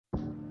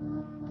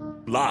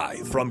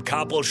Live from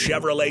Copple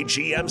Chevrolet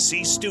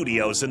GMC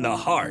Studios in the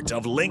heart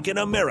of Lincoln,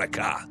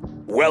 America.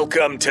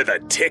 Welcome to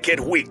the Ticket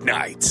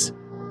Weeknights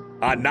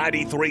on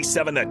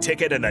 93.7 The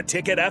Ticket and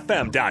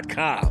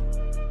theticketfm.com.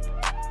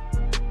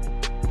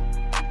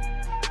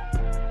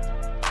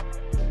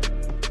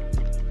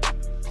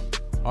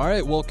 All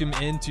right, welcome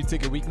into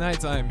Ticket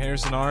Weeknights. I'm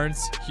Harrison Arns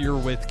here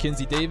with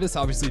Kinsey Davis,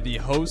 obviously the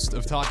host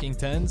of Talking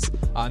Tens,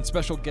 and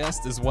special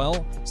guest as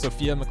well,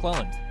 Sophia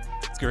McClelland.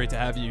 It's great to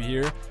have you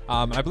here.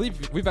 I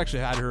believe we've actually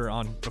had her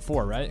on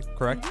before, right?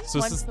 Correct? Mm-hmm. So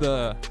this is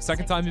the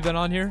second time you've been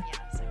on here?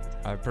 Yeah, second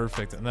time. All right,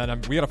 perfect. And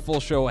then we got a full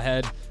show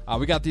ahead.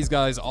 We got these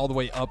guys all the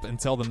way up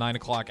until the 9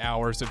 o'clock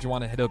hour. So if you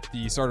want to hit up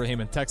the Starter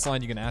Heyman text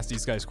line, you can ask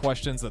these guys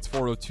questions. That's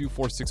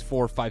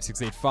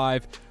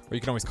 402-464-5685. Or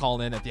you can always call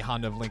in at the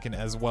Honda of Lincoln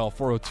as well,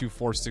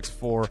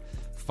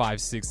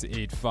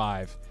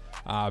 402-464-5685.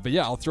 But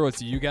yeah, I'll throw it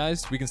to you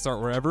guys. We can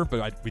start wherever,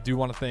 but we do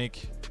want to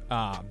thank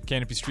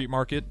Canopy Street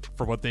Market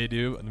for what they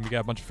do. And we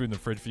got a bunch of food in the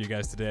fridge for you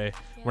guys today.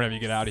 Yes. Whenever you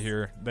get out of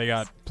here, they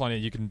got plenty.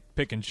 You can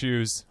pick and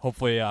choose.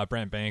 Hopefully,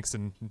 Brant Banks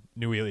and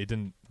New Ely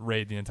didn't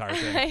raid the entire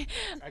thing.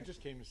 I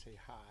just came to say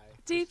hi.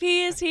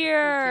 DP is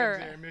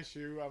here. I miss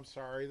you. I'm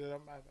sorry that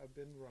I've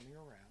been running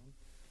around.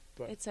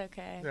 But it's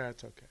okay. Yeah,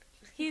 it's okay.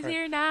 He's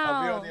here now.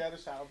 I'll be on the other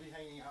side. I'll be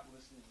hanging out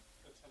listening.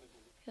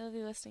 He'll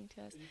be listening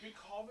to us. You can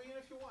call me in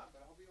if you want,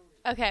 but I'll be over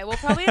here. Okay, we'll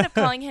probably end up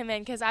calling him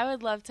in because I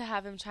would love to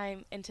have him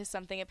chime into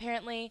something.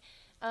 Apparently,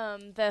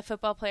 the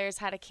football players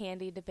had a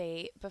candy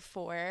debate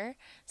before,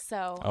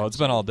 so it's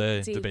been all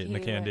day debating the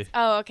candy.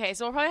 Oh, okay,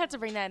 so we'll probably have to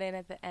bring that in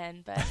at the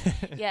end. But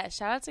yeah,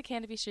 shout out to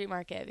Canopy Street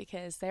Market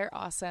because they're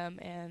awesome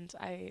and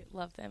I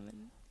love them.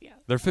 And yeah,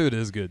 their food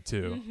is good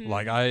too. Mm-hmm.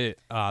 Like they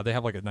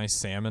have like a nice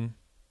salmon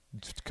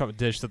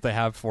dish that they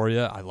have for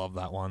you. I love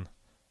that one.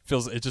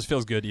 It just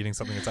feels good eating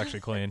something that's actually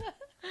clean.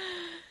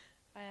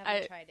 I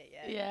haven't tried it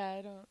yet. Yeah,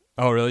 I don't.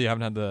 Oh, really? You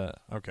haven't had the...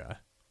 Okay.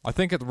 I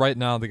think right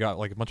now they got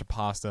like a bunch of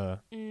pasta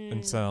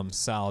and some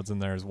salads in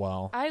there as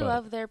well. I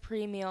love their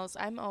pre-meals.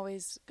 I'm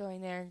always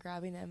going there and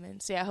grabbing them.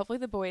 And so, yeah, hopefully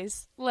the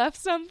boys left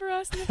some for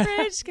us in the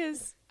fridge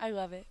because I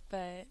love it.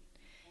 But,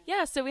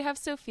 yeah, so we have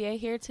Sophia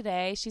here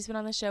today. She's been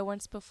on the show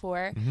once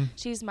before. Mm-hmm.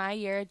 She's my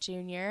year, a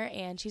junior,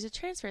 and she's a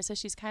transfer, so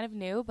she's kind of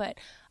new, but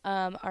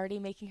already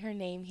making her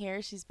name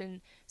here. She's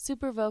been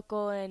super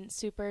vocal and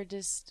super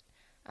just...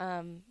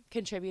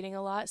 contributing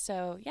a lot.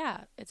 So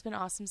yeah, it's been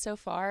awesome so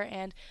far.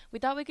 And we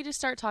thought we could just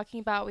start talking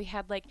about, we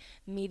had like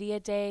media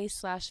day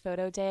 /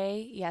 photo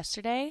day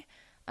yesterday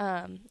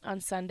on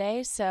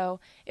Sunday. So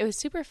it was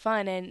super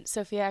fun. And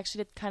Sophia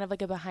actually did kind of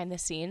like a behind the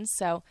scenes.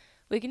 So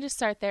we can just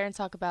start there and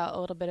talk about a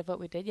little bit of what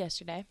we did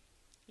yesterday.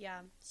 Yeah.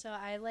 So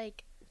I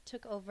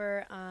took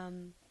over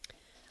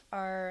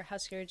our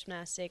Husker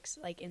Gymnastics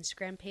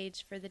Instagram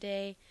page for the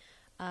day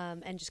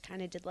and just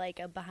kind of did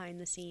a behind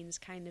the scenes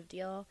kind of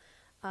deal.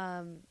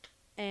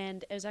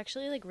 And it was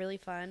actually really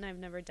fun. I've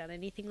never done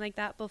anything like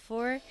that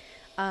before.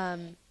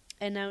 And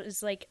it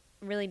was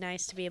really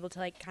nice to be able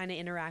to kind of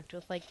interact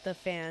with the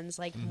fans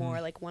mm-hmm. more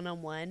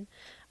one-on-one,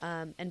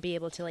 and be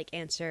able to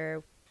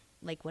answer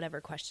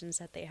whatever questions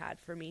that they had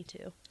for me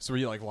too. So were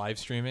you live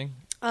streaming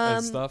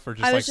and stuff, or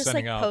just I was just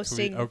sending out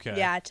posting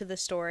okay. to the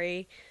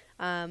story.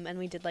 And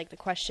we did the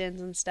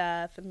questions and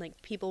stuff, and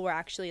people were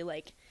actually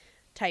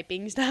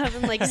typing stuff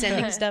and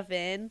sending stuff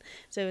in.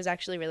 So it was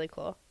actually really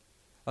cool.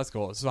 That's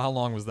cool. So how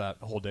long was that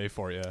whole day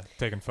for you,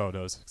 taking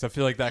photos? Because I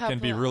feel like that can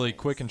be really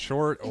quick and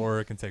short, or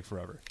it can take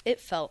forever.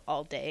 It felt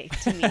all day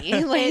to me.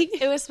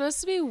 It was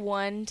supposed to be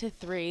 1 to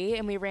 3,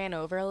 and we ran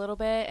over a little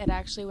bit. It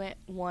actually went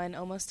 1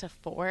 almost to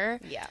 4.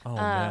 Yeah. Oh,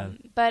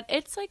 man. But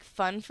it's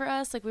fun for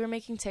us. We were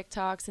making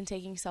TikToks and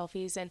taking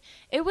selfies, and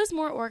it was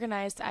more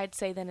organized, I'd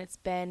say, than it's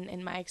been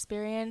in my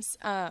experience.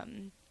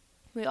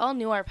 We all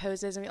knew our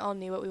poses, and we all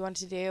knew what we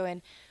wanted to do,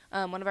 and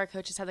one of our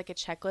coaches had a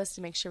checklist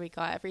to make sure we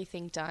got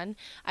everything done.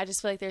 I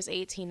just feel like there's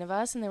 18 of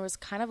us, and there was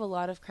kind of a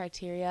lot of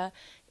criteria.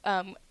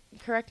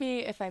 Correct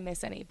me if I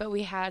miss any, but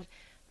we had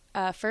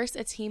first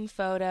a team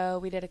photo.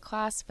 We did a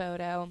class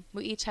photo.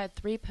 We each had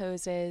 3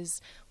 poses.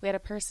 We had a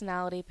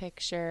personality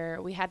picture.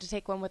 We had to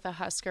take one with a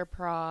Husker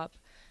prop.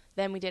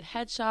 Then we did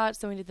headshots.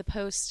 Then we did the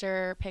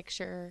poster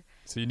picture.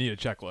 So you need a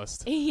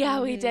checklist. Yeah,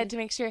 we did, to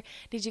make sure.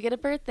 Did you get a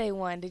birthday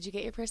one? Did you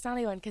get your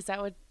personality one? Because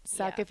that would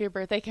suck if your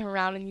birthday came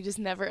around and you just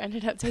never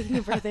ended up taking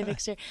a birthday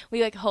picture.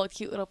 We hold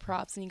cute little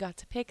props and you got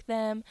to pick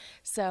them.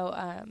 So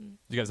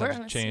you guys have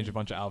to change a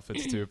bunch of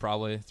outfits too,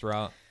 probably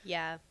throughout.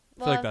 Yeah, I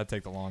feel like that'd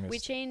take the longest. We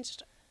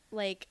changed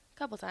a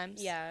couple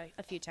times. Yeah,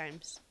 a few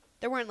times.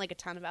 There weren't a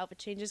ton of outfit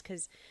changes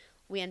because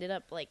we ended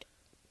up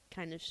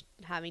kind of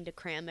having to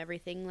cram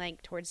everything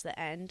towards the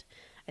end.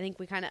 I think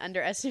we kind of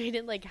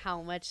underestimated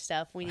how much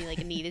stuff we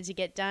needed to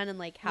get done,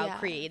 and how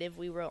creative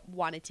we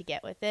wanted to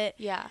get with it.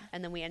 Yeah.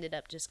 And then we ended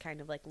up just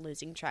kind of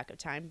losing track of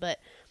time. But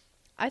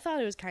I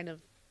thought it was kind of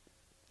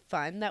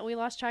fun that we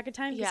lost track of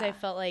time because I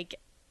felt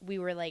we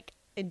were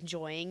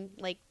enjoying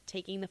like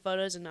taking the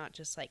photos and not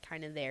just like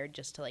kind of there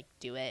just to like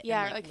do it.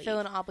 Yeah, and, like leave. feel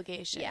an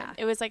obligation. Yeah.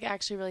 It was like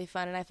actually really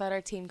fun, and I thought our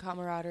team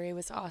camaraderie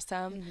was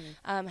awesome.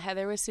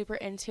 Heather was super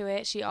into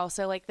it. She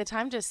also like the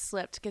time just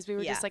slipped because we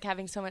were just like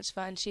having so much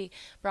fun. She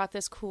brought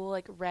this cool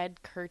like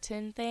red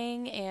curtain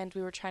thing, and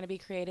we were trying to be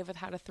creative with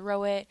how to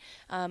throw it.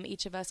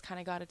 Each of us kind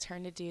of got a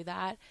turn to do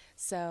that.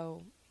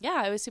 So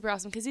yeah, it was super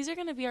awesome because these are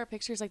going to be our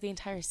pictures like the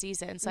entire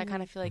season. So I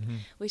kind of feel like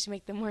we should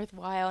make them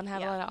worthwhile and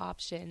have a lot of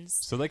options.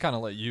 So they kind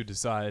of let you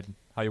decide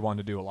how you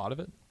wanted to do a lot of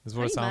it, is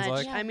what Pretty it sounds much.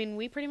 like? Yeah. I mean,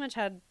 we pretty much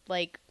had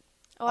like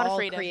A lot of all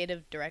freedom.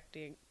 creative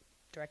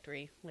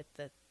directory with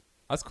the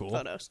That's cool.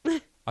 photos.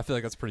 I feel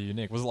like that's pretty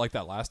unique. Was it like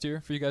that last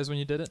year for you guys when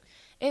you did it?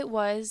 It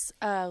was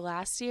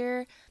last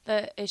year.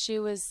 The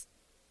issue was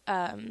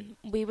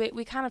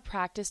we kind of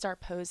practiced our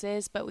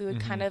poses, but we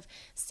would kind of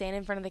stand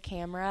in front of the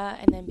camera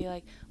and then be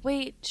like,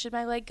 wait, should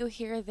my leg go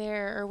here or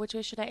there, or which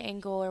way should I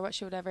angle, or what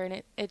should whatever,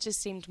 and it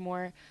just seemed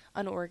more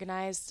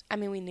unorganized. I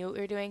mean, we knew what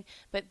we were doing,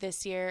 but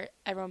this year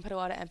everyone put a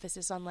lot of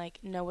emphasis on like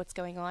know what's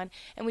going on,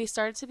 and we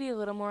started to be a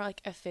little more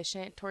like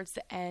efficient towards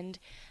the end.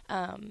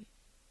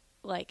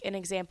 Like an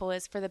example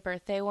is for the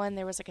birthday one,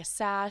 there was like a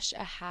sash,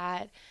 a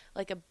hat,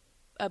 like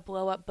a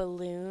blow up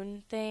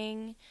balloon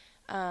thing,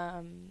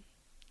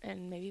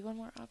 and maybe one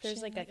more option.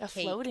 There's like a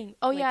cake, floating.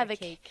 Oh like yeah, a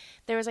cake.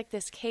 there was like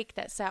this cake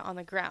that sat on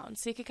the ground,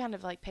 so you could kind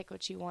of like pick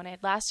what you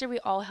wanted. Last year we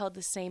all held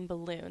the same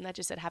balloon that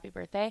just said happy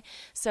birthday.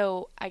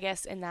 So I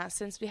guess in that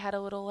sense we had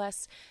a little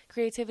less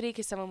creativity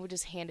because someone would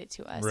just hand it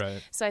to us.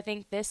 Right. So I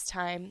think this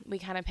time we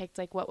kind of picked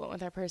like what went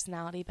with our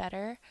personality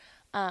better.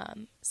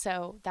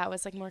 So that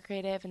was like more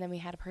creative, and then we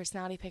had a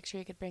personality picture.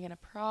 You could bring in a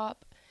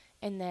prop,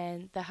 and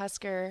then the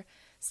Husker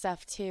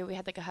stuff too. We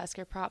had like a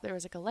Husker prop. There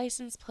was like a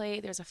license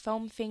plate. There was a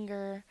foam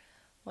finger.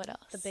 What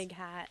else? The big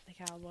hat, the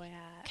cowboy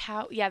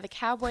hat. The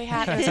cowboy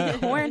hat. There was a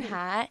corn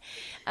hat.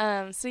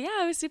 So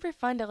yeah, it was super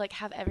fun to like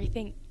have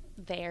everything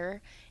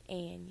there,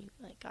 and you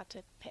like got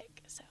to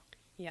pick. So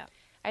Yeah.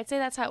 I'd say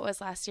that's how it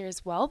was last year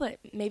as well, but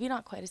maybe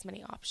not quite as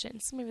many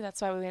options. Maybe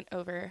that's why we went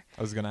over.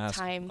 I was going to ask,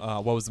 time.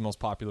 what was the most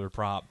popular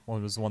prop?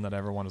 What was the one that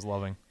everyone was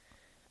loving?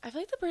 I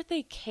feel like the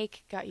birthday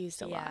cake got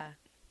used a lot.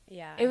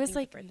 Yeah. It was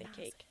like the birthday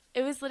massive. cake.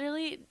 It was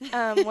literally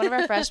one of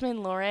our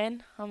freshmen,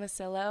 Lauren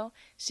Homisillo.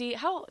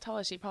 How tall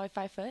is she? Probably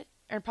 5 foot,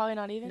 or probably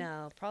not even.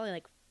 No, probably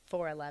like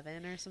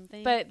 4'11" or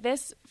something. But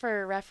this,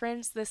 for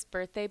reference, this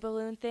birthday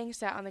balloon thing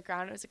sat on the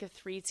ground. It was like a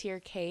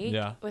 3-tier cake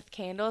with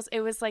candles.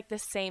 It was like the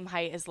same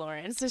height as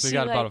Lauren. So So she you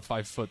got like, about a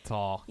 5 foot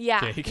tall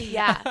cake.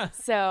 Yeah.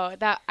 So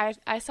that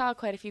I saw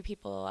quite a few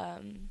people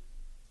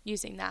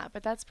using that,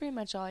 but that's pretty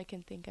much all I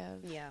can think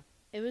of. Yeah,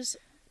 it was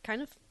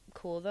kind of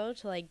cool though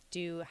to like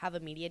have a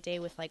media day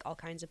with like all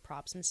kinds of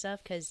props and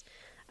stuff, because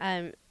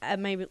at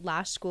my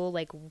last school,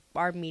 like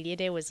our media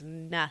day was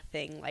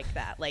nothing like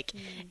that. Like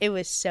it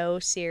was so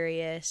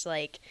serious.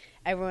 Like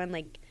everyone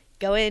like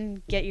go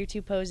in, get your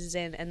 2 poses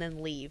in, and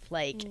then leave.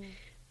 Like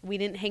we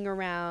didn't hang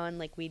around.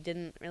 Like we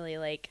didn't really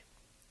like,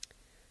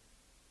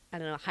 I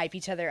don't know, hype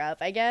each other up,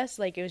 I guess.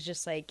 Like it was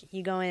just like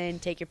you go in,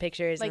 take your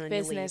pictures, Like and then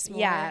business you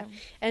leave. more. Yeah.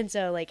 And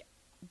so like,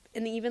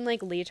 and even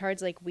like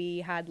leotards, like we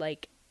had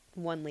like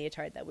one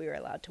leotard that we were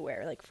allowed to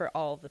wear like for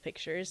all of the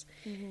pictures.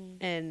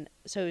 And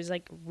so it was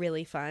like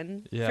really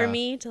fun for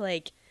me to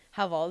like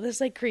have all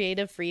this like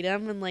creative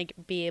freedom and like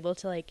be able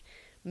to like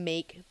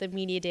make the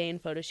media day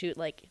and photo shoot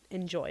like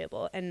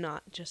enjoyable and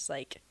not just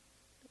like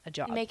a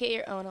job. Make it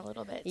your own a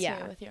little bit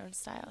too, with your own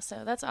style.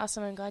 So that's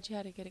awesome. I'm glad you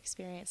had a good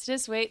experience.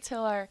 Just wait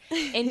till our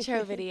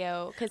intro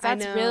video, because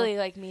that's really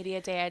like media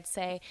day, I'd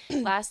say.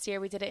 Last year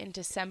we did it in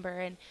December,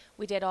 and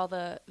we did all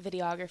the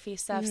videography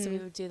stuff. So we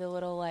would do the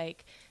little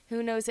like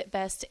who knows it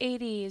best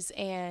 80s,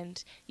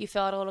 and you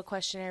fill out a little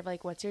questionnaire of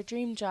like what's your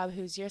dream job,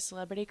 who's your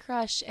celebrity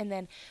crush, and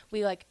then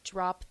we like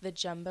dropped the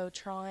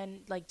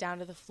jumbotron like down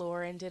to the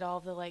floor and did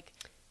all the like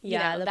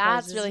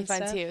that's really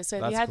fun too. So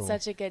if you had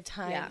such a good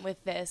time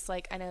with this,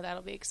 like I know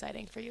that'll be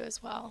exciting for you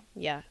as well.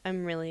 Yeah,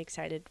 I'm really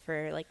excited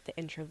for like the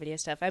intro video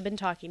stuff. I've been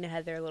talking to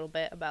Heather a little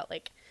bit about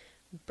like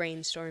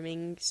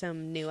brainstorming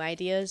some new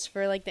ideas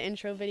for like the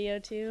intro video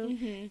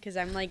too, because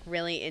I'm like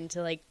really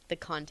into like the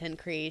content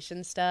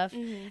creation stuff,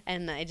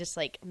 and I just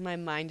like my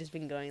mind has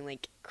been going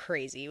like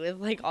crazy with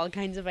like all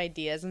kinds of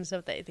ideas and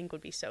stuff that I think would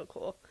be so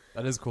cool.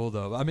 That is cool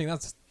though. I mean,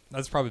 that's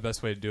probably the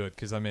best way to do it,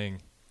 because I mean,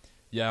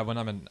 yeah, when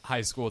I'm in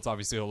high school, it's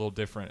obviously a little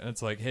different.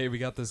 It's like, hey, we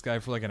got this guy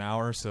for like an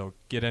hour, so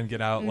get in, get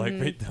out. Like,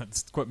 wait,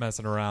 quit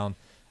messing around.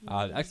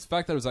 The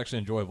fact that it was actually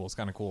enjoyable is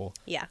kind of cool.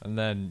 Yeah. And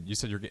then you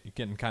said you're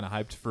getting kind of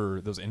hyped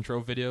for those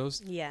intro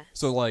videos. Yeah.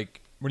 So,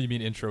 like, what do you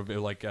mean intro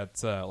video? Like,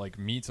 at like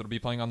meets, it'll be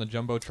playing on the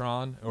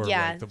Jumbotron? Or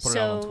like, they'll put it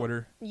out on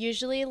Twitter?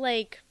 Usually,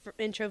 like, for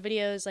intro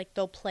videos, like,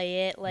 they'll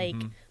play it, like,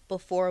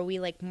 before we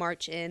like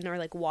march in or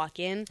like walk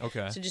in.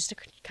 Okay. So just to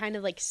kind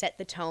of like set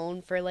the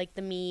tone for like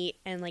the meet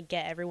and like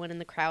get everyone in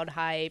the crowd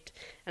hyped,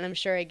 and I'm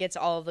sure it gets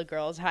all of the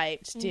girls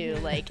hyped too.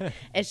 Like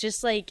it's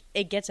just like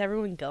it gets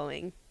everyone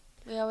going.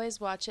 We always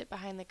watch it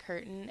behind the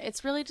curtain.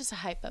 It's really just a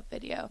hype up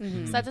video.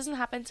 So that doesn't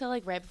happen till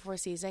like right before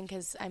season,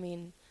 because I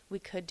mean we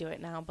could do it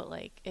now, but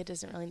like it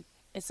doesn't really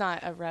it's not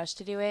a rush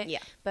to do it. Yeah.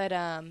 But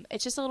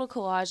it's just a little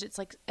collage. It's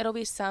like it'll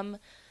be some,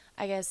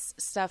 I guess,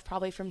 stuff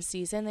probably from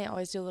season. They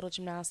always do a little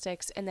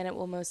gymnastics, and then it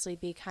will mostly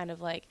be kind of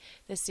like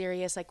the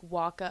serious like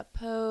walk up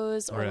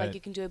pose, or like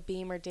you can do a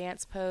beam or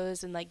dance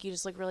pose, and like you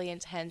just look really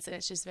intense, and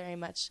it's just very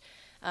much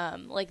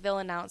like they'll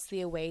announce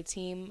the away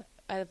team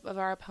of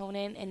our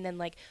opponent, and then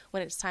like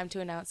when it's time to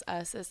announce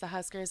us as the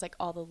Huskers, like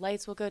all the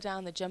lights will go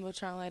down, the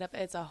jumbotron light up,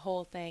 it's a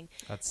whole thing.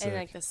 That's and sick.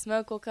 like the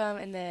smoke will come,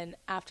 and then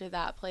after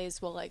that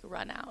plays will like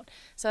run out.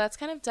 So that's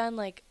kind of done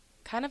like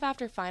kind of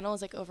after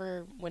finals, like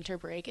over winter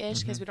break-ish,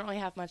 because we don't really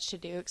have much to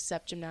do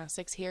except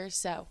gymnastics here.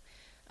 So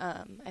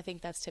I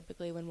think that's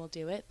typically when we'll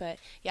do it. But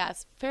yeah,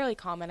 it's fairly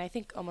common. I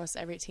think almost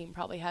every team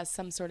probably has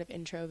some sort of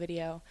intro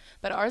video,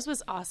 but ours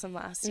was awesome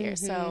last year.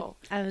 So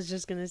I was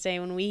just gonna say,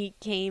 when we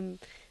came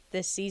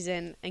this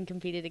season and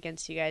competed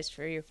against you guys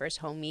for your first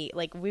home meet,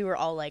 like we were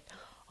all like,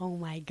 oh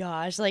my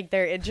gosh, like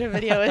their intro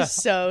video is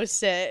so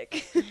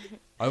sick.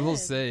 I will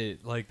say,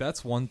 like,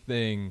 that's one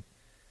thing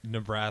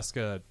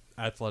Nebraska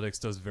athletics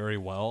does very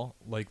well.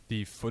 Like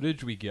the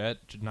footage we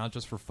get, not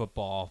just for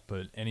football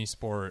but any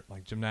sport,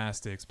 like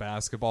gymnastics,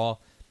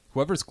 basketball,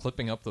 whoever's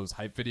clipping up those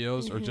hype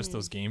videos or just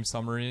those game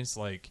summaries,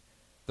 like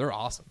they're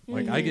awesome.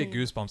 Like I get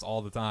goosebumps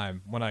all the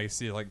time when I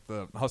see like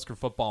the Husker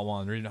football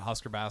one or even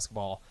Husker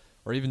basketball,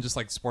 or even just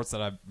like sports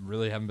that I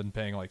really haven't been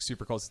paying like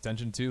super close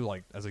attention to,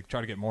 like as I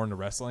try to get more into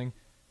wrestling.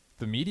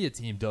 The media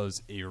team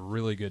does a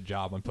really good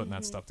job on putting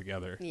that stuff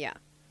together. Yeah.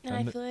 And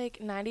I feel like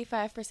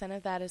 95%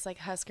 of that is like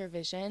Husker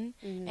Vision,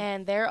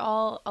 and they're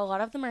all, a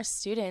lot of them are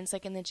students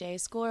like in the J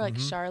school, or like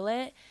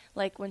Charlotte,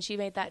 like when she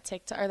made that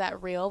TikTok or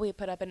that reel, we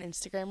put up an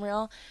Instagram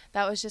reel,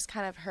 that was just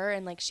kind of her,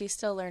 and like she's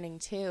still learning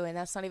too, and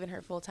that's not even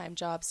her full-time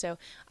job. So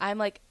I'm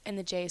like in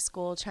the J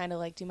school trying to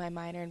like do my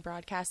minor in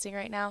broadcasting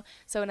right now.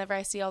 So whenever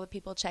I see all the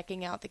people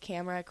checking out the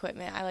camera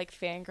equipment, I like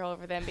fangirl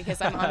over them,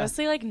 because I'm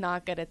honestly like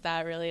not good at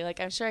that really. Like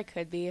I'm sure I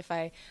could be if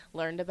I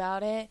learned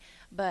about it.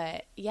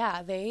 But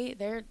yeah,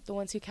 they're the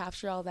ones who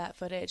capture all that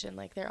footage, and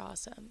like they're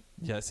awesome.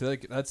 Yeah, see,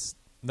 like that's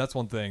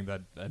one thing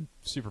that I'm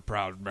super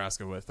proud of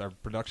Nebraska with our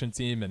production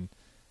team, and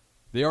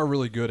they are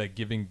really good at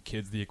giving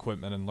kids the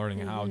equipment and learning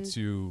how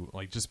to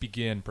like just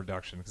begin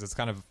production, because it's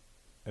kind of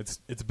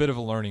it's a bit of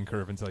a learning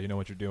curve until you know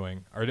what you're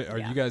doing. Are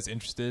you guys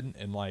interested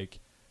in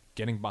like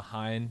getting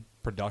behind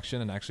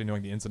production and actually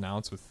knowing the ins and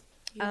outs with?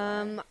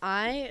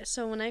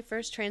 So when I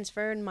first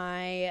transferred,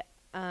 my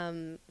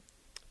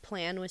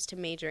plan was to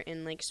major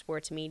in like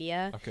sports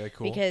media. Okay,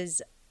 cool.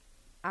 Because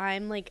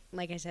I'm like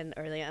I said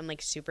earlier, I'm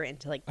like super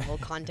into like the whole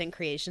content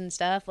creation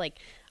stuff. Like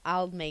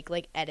I'll make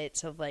like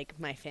edits of like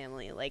my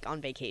family like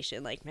on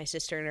vacation. Like my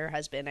sister and her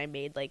husband, I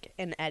made like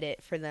an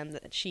edit for them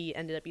that she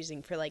ended up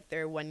using for like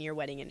their 1-year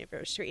wedding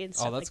anniversary and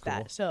stuff like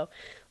that. So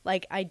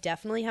like I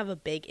definitely have a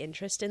big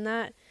interest in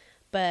that,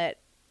 but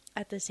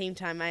at the same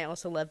time, I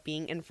also love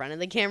being in front of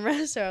the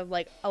camera. So,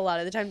 like, a lot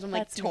of the times I'm,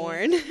 like,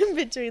 torn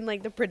between,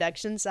 like, the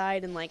production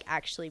side and, like,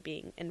 actually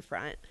being in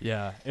front.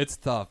 Yeah, it's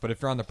tough. But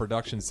if you're on the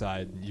production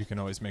side, you can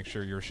always make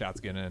sure your shots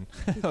get in.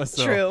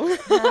 True.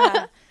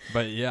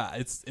 But, yeah,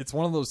 it's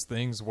one of those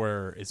things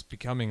where it's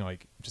becoming,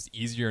 like, just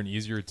easier and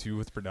easier, too,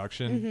 with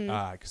production.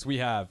 Because we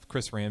have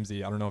Chris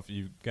Ramsey. I don't know if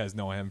you guys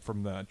know him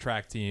from the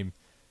track team.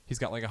 He's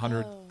got, like,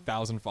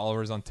 100,000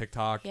 followers on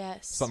TikTok.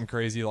 Yes. Something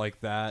crazy like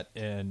that.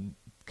 And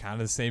kind of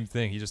the same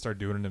thing. He just started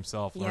doing it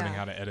himself, learning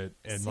how to edit,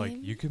 and like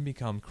you can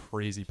become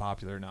crazy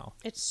popular now.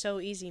 It's so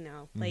easy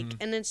now, like,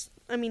 and it's,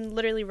 I mean,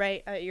 literally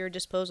right at your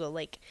disposal.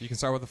 Like you can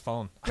start with a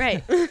phone,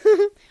 right?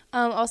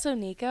 Also,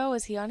 Nico,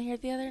 was he on here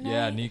the other night?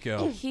 Yeah,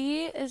 Nico.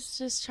 He is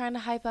just trying to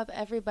hype up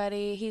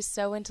everybody. He's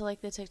so into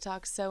like the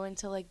TikTok, so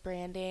into like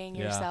branding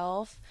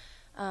yourself.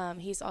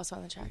 He's also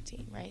on the track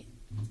team, right?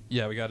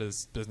 Yeah, we got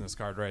his business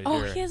card right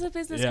here. Oh, he has a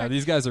business card. card. Yeah,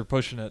 these guys are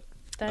pushing it.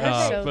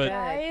 That's so good.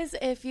 Guys,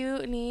 if you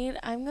need,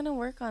 I'm going to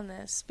work on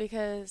this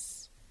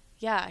because,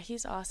 yeah,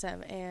 he's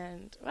awesome.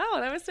 And, wow,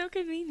 that was so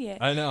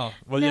convenient. I know.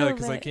 Well, yeah,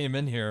 because I came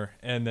in here,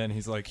 and then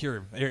he's like,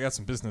 here, I got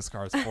some business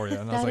cards for you.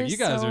 And I was like, you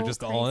guys are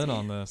just all in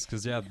on this.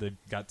 Because, yeah, they've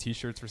got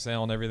T-shirts for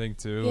sale and everything,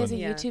 too. He has a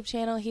YouTube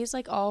channel. He's,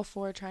 like, all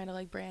for trying to,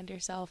 like, brand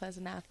yourself as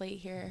an athlete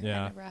here in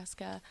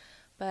Nebraska.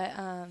 But,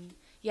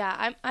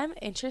 yeah, I'm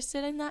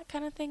interested in that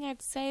kind of thing,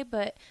 I'd say,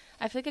 but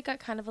I feel like I got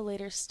kind of a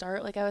later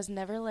start. Like I was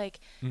never like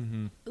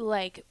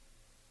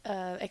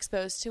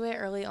exposed to it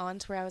early on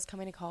to where I was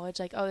coming to college.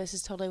 Like, oh, this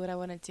is totally what I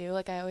want to do.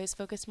 Like I always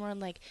focused more on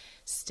like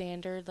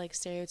standard, like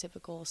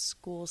stereotypical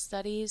school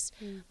studies.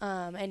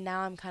 And now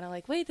I'm kind of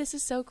like, wait, this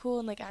is so cool,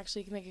 and like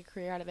actually can make a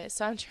career out of it.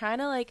 So I'm trying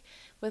to like,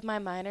 with my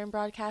minor in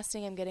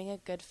broadcasting, I'm getting a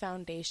good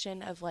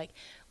foundation of like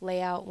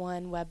layout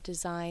 1, web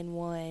design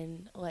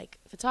 1, like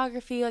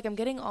photography. Like I'm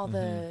getting all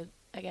the,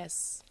 I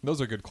guess. Those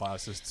are good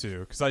classes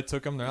too, because I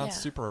took them. They're not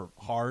super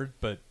hard,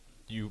 but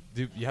you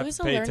have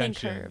to pay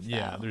attention. Curve,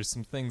 yeah, there's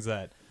some things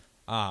that,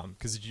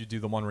 because did you do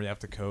the one where you have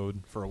to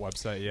code for a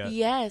website yet?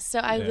 Yes. So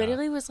I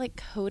literally was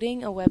like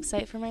coding a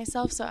website for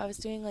myself. So I was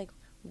doing like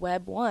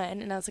web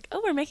 1, and I was like,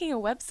 oh, we're making a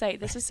website.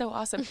 This is so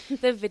awesome.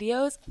 The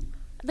videos,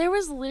 There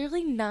was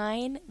literally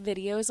 9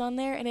 videos on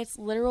there, and it's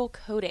literal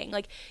coding.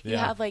 Like, you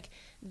have, like,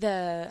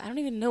 I don't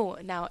even know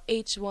now,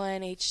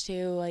 H1,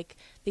 H2, like,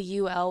 the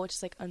UL, which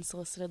is, like,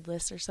 unsolicited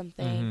list or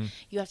something.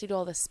 You have to do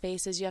all the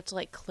spaces. You have to,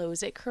 like,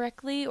 close it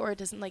correctly, or it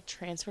doesn't, like,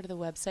 transfer to the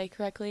website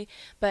correctly.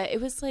 But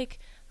it was, like,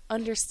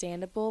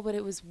 understandable, but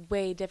it was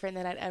way different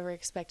than I'd ever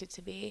expect it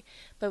to be.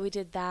 But we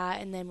did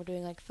that, and then we're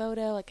doing, like,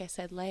 photo, like I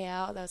said,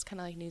 layout. That was kind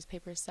of like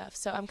newspaper stuff.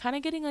 So I'm kind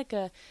of getting, like,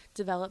 a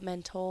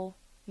developmental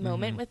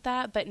moment with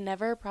that, but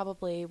never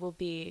probably will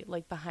be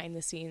like behind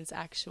the scenes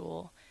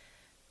actual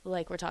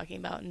like we're talking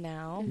about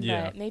now.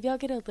 But maybe I'll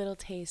get a little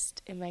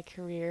taste in my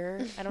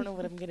career. I don't know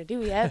what I'm gonna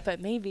do yet,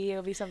 but maybe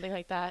it'll be something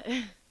like that.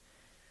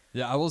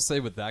 I will say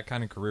with that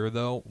kind of career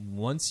though,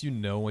 once you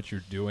know what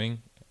you're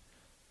doing,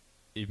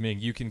 I mean,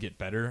 you can get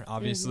better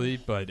obviously,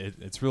 but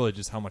it's really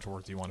just how much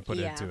work do you want to put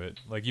into it.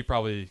 Like, you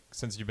probably,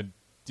 since you've been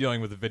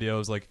dealing with the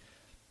videos, like,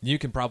 you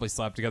can probably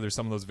slap together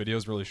some of those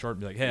videos really short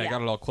and be like, hey, I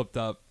got it all clipped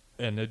up,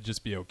 and it'd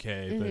just be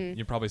okay. But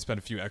you probably spend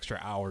a few extra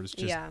hours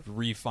just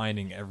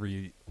refining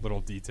every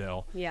little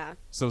detail.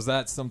 So is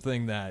that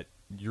something that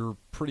you're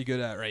pretty good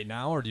at right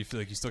now, or do you feel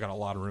like you still got a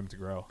lot of room to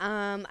grow?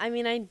 I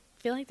mean, I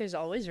feel like there's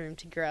always room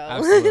to grow.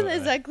 Absolutely.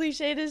 Is that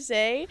cliche to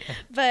say?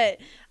 But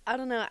I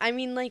don't know. I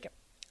mean, like,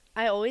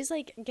 I always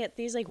like get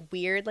these like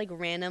weird, like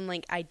random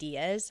like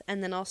ideas,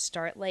 and then I'll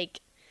start like,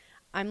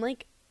 I'm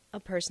like a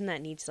person that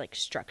needs like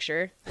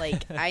structure.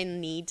 Like, I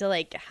need to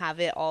like have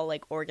it all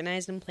like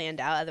organized and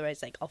planned out,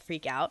 otherwise like I'll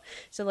freak out.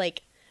 So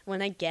like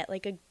when I get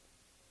like a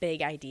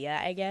big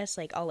idea, I guess,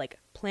 like I'll like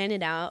plan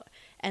it out,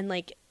 and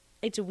like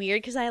it's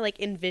weird because I like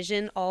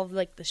envision all of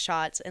like the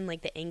shots and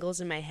like the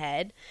angles in my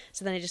head,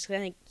 so then I just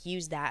kind of like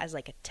use that as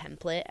like a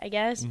template, I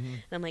guess.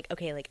 And I'm like,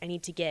 okay, like I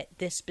need to get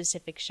this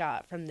specific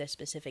shot from this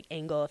specific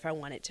angle if I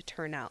want it to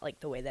turn out like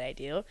the way that I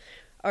do,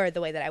 or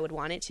the way that I would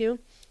want it to.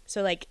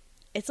 So like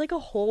it's like a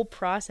whole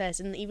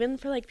process, and even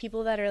for like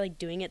people that are like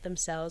doing it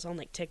themselves on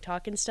like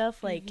TikTok and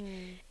stuff, like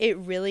it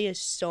really is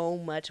so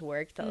much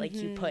work that like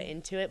you put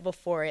into it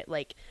before it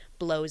like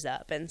blows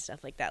up and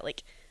stuff like that.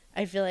 Like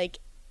I feel like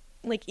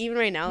even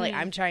right now, like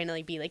I'm trying to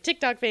like be like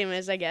TikTok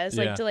famous, I guess,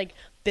 like to like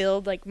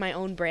build like my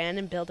own brand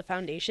and build a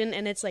foundation,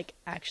 and it's like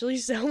actually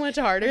so much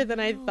harder than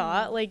I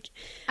thought. Like,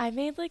 I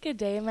made like a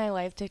day in my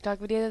life TikTok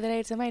video the other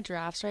day. It's in my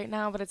drafts right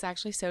now, but it's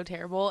actually so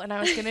terrible, and I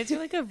was gonna do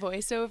like a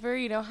voiceover,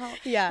 you know how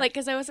like,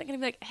 because I wasn't gonna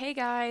be like, hey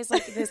guys,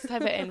 like this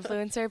type of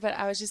influencer, but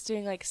I was just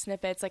doing like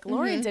snippets. Like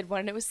Lauren did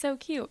one and it was so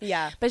cute,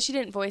 but she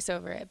didn't voice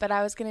over it. But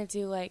I was gonna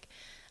do like,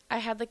 I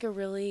had like a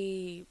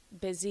really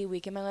busy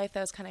week in my life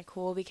that was kind of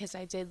cool because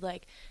I did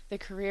like the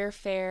career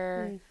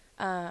fair.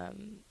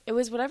 It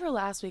was whatever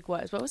last week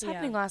was. What was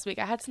happening last week?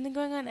 I had something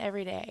going on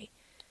every day.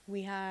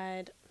 We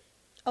had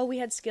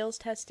skills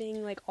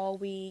testing like all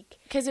week.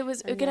 Because it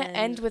was going to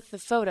end with the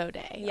photo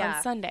day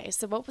on Sunday.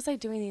 So what was I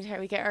doing the entire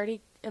week? I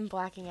already am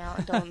blacking out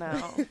and don't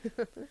know.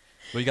 Well,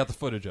 you got the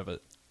footage of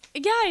it.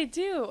 Yeah, I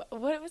do.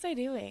 What was I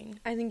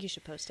doing? I think you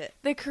should post it.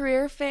 The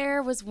career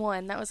fair was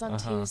one. That was on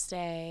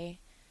Tuesday.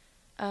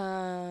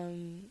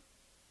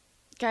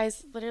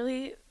 Guys,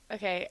 literally,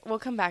 okay, we'll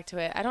come back to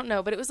it. I don't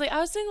know, but it was like I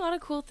was doing a lot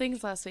of cool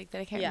things last week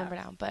that I can't remember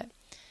now. But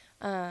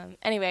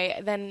anyway,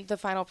 then the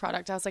final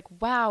product, I was like,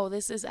 wow,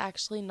 this is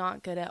actually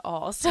not good at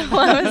all. So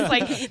I was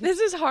like,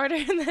 this is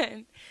harder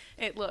than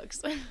it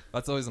looks.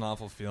 That's always an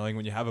awful feeling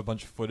when you have a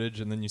bunch of footage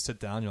and then you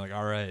sit down, you're like,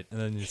 all right, and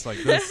then it's like,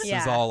 this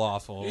is all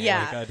awful.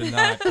 Like, I did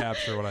not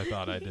capture what I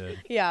thought I did.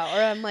 Yeah,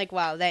 or I'm like,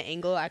 wow, that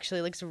angle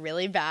actually looks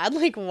really bad.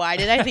 Like, why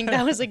did I think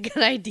that was a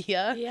good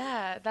idea?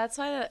 Yeah, that's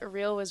why the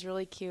reel was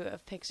really cute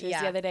of pictures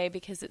the other day,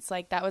 because it's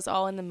like that was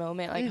all in the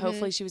moment. Like,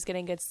 hopefully she was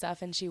getting good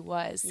stuff, and she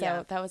was.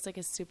 So that was like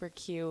a super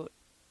cute,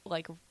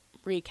 like,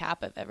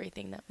 recap of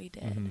everything that we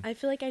did. I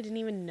feel like I didn't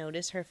even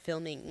notice her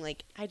filming,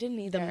 like, I didn't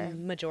either, the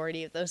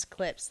majority of those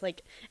clips.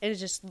 Like, it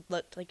just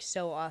looked like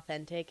so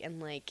authentic and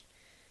like,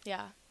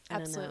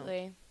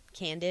 absolutely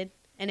candid,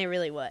 and it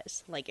really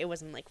was. Like, it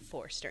wasn't like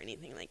forced or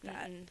anything like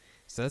that.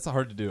 So that's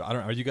hard to do. I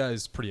don't. Are you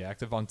guys pretty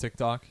active on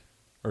TikTok,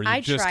 or are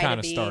you just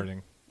kind of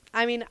starting?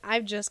 I mean,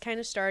 I've just kind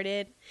of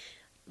started,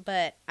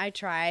 but I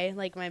try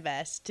like my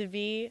best to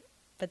be.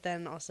 But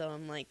then also,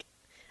 I'm like,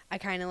 I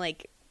kind of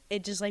like,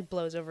 it just like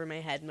blows over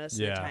my head most of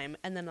the time,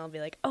 and then I'll be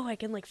like, oh, I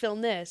can like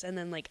film this, and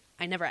then like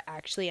I never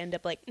actually end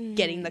up like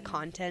getting the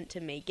content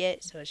to make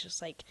it. So it's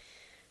just like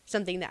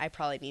something that I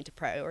probably need to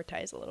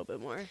prioritize a little bit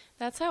more.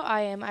 That's how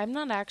I am. I'm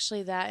not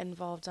actually that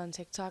involved on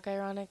TikTok,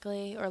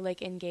 ironically, or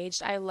like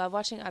engaged. I love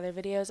watching other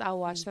videos. I'll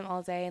watch them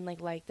all day and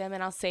like them,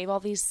 and I'll save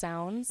all these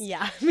sounds.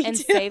 Yeah, me and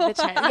too. Save the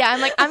trend. Yeah,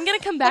 I'm like, I'm gonna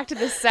come back to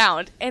this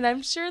sound, and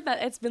I'm sure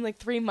that it's been like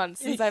 3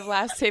 months since I've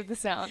last saved the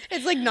sound.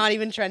 It's like not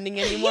even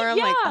trending anymore. I'm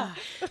like, oh.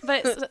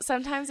 But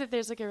sometimes if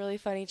there's like a really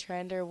funny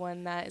trend or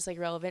one that is like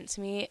relevant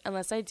to me,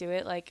 unless I do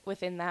it like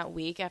within that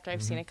week after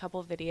I've seen a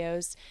couple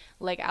videos,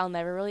 like I'll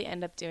never really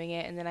end up doing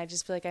it, and then I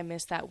just feel like I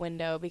missed that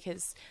window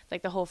because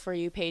like the whole For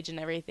You page and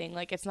everything,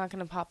 like it's not going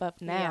to pop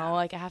up now.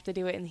 Like I have to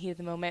do it in the heat of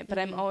the moment. But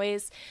I'm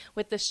always,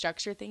 with the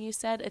structure thing you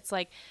said, it's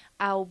like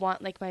I'll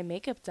want like my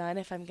makeup done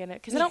if I'm going to,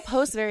 because I don't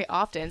post very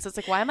often. So it's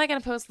like, why am I going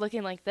to post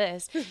looking like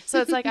this?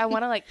 So it's like I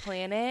want to like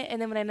plan it.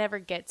 And then when I never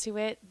get to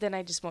it, then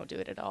I just won't do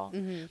it at all.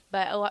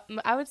 But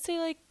I would say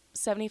like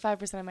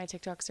 75% of my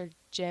TikToks are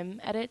gym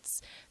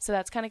edits, so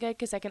that's kind of good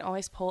because I can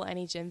always pull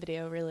any gym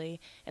video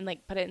really and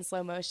like put it in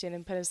slow motion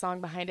and put a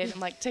song behind it and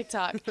like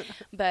TikTok.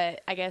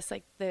 But I guess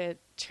like the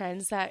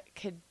trends that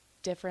could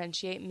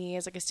differentiate me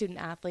as like a student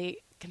athlete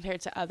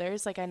compared to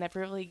others, like I never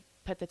really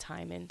put the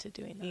time into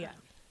doing that.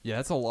 Yeah,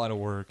 that's a lot of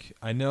work.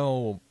 I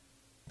know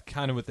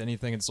kind of with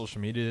anything in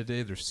social media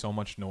today, there's so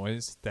much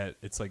noise that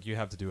it's like you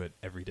have to do it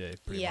every day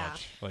pretty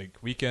much. Like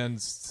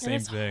weekends,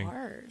 same thing.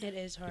 Hard. It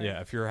is hard. Yeah,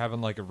 if you're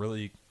having like a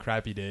really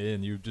crappy day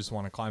and you just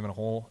want to climb in a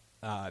hole,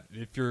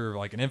 if you're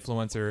like an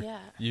influencer,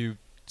 you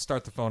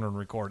start the phone and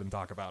record and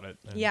talk about it.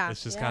 And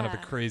it's just kind of a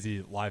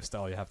crazy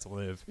lifestyle you have to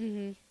live.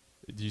 Do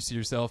you see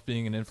yourself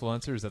being an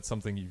influencer? Is that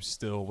something you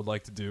still would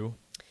like to do?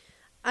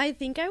 I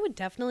think I would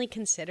definitely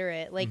consider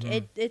it. Like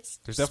it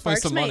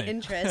sparks my money.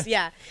 interest.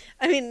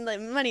 I mean, like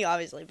money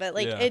obviously, but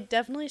like it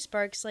definitely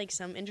sparks like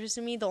some interest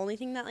in me. The only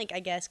thing that like I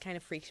guess kind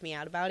of freaks me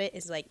out about it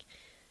is like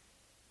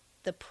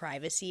the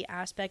privacy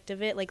aspect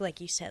of it.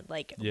 Like you said,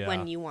 like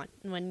when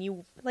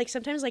you like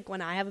sometimes like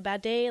when I have a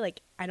bad day,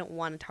 like I don't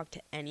want to talk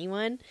to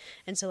anyone,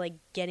 and so like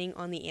getting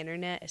on the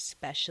internet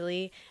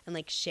especially and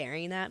like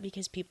sharing that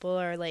because people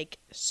are like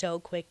so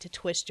quick to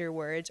twist your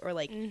words or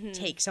like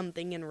take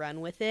something and run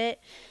with it.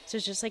 So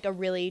it's just like a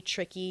really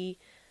tricky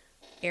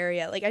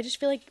area. Like I just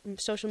feel like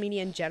social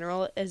media in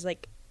general is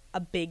like a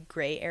big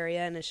gray area,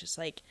 and it's just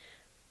like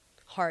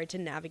hard to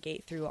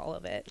navigate through all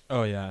of it.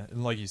 Oh yeah,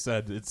 and like you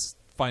said, it's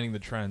finding the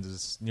trends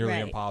is nearly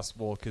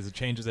impossible because it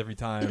changes every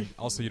time.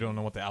 Also, you don't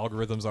know what the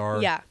algorithms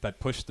are that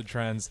push the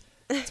trends.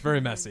 It's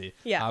very messy.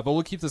 But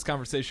we'll keep this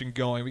conversation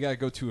going. We got to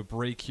go to a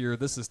break here.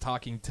 This is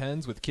Talking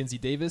Tens with Kinsey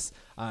Davis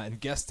and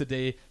guest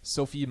today,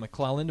 Sophia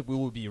McClelland. We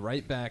will be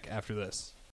right back after this.